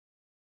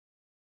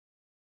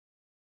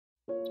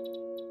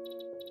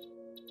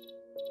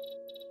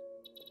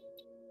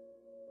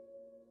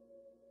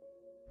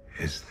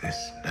Is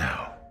this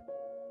now?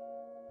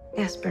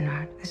 Yes,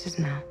 Bernard, this is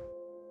now.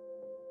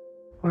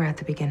 We're at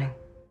the beginning.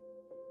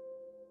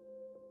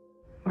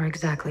 We're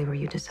exactly where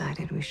you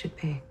decided we should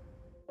be.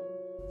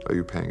 Are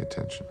you paying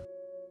attention?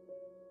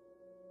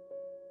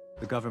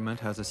 The government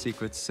has a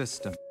secret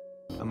system,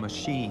 a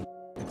machine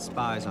that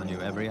spies on you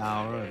every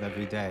hour of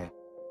every day.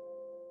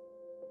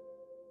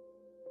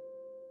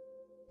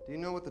 Do you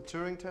know what the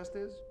Turing test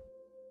is?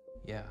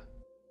 Yeah,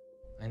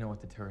 I know what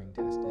the Turing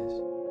test is.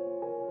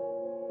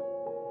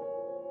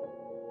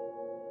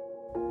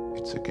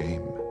 It's a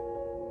game,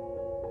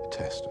 a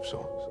test of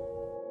sorts,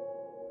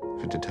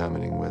 for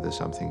determining whether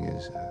something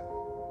is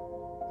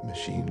a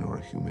machine or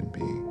a human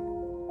being.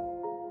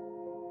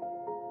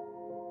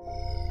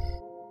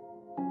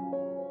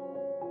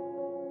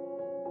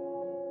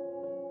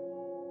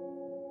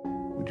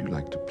 Would you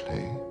like to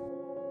play?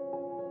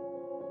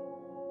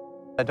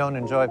 I don't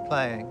enjoy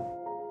playing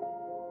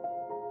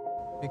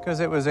because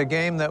it was a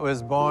game that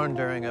was born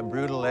during a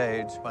brutal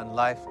age when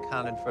life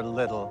counted for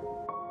little.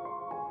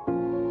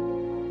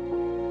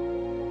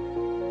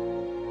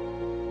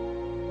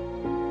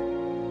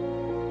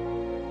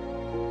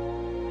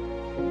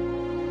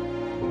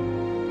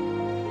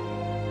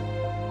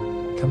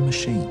 Can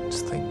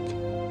machines think?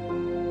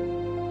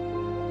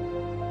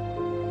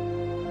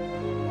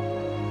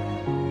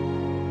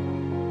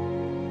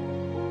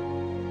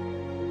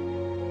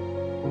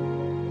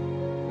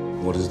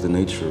 What is the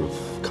nature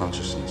of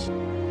consciousness?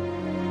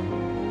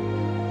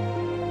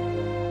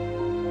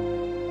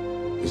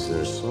 Is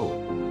there a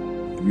soul?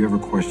 Have you ever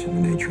questioned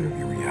the nature of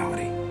your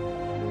reality?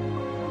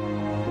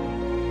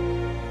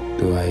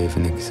 Do I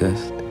even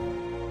exist?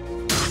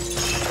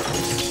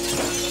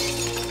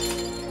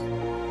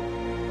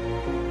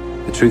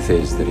 The truth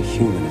is that a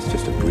human is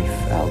just a brief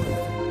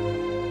algorithm.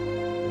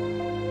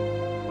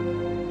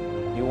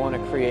 You want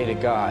to create a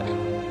god.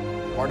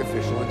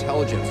 Artificial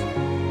intelligence.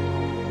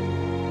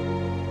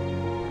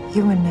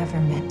 You were never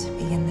meant to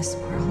be in this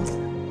world.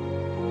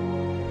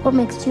 What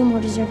makes you more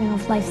deserving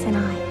of life than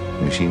I?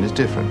 The machine is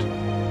different.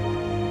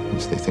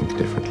 Means they think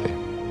differently.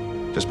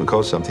 Just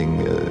because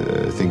something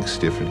thinks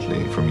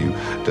differently from you,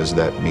 does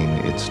that mean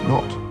it's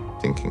not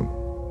thinking?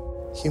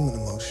 Human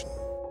emotion.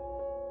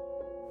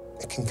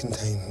 It can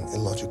contain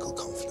illogical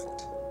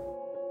conflict.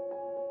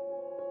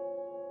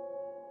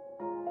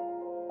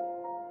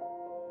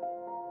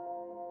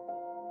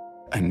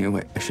 I knew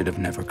it. I should have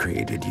never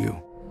created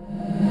you.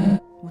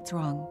 What's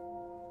wrong?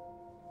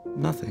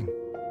 Nothing.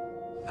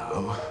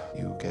 Now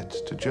you get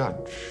to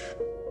judge.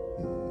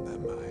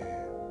 Am I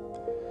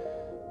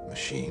a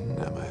machine?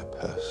 Am I a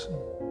person?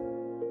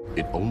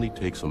 It only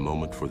takes a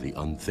moment for the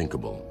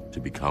unthinkable to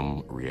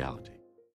become reality.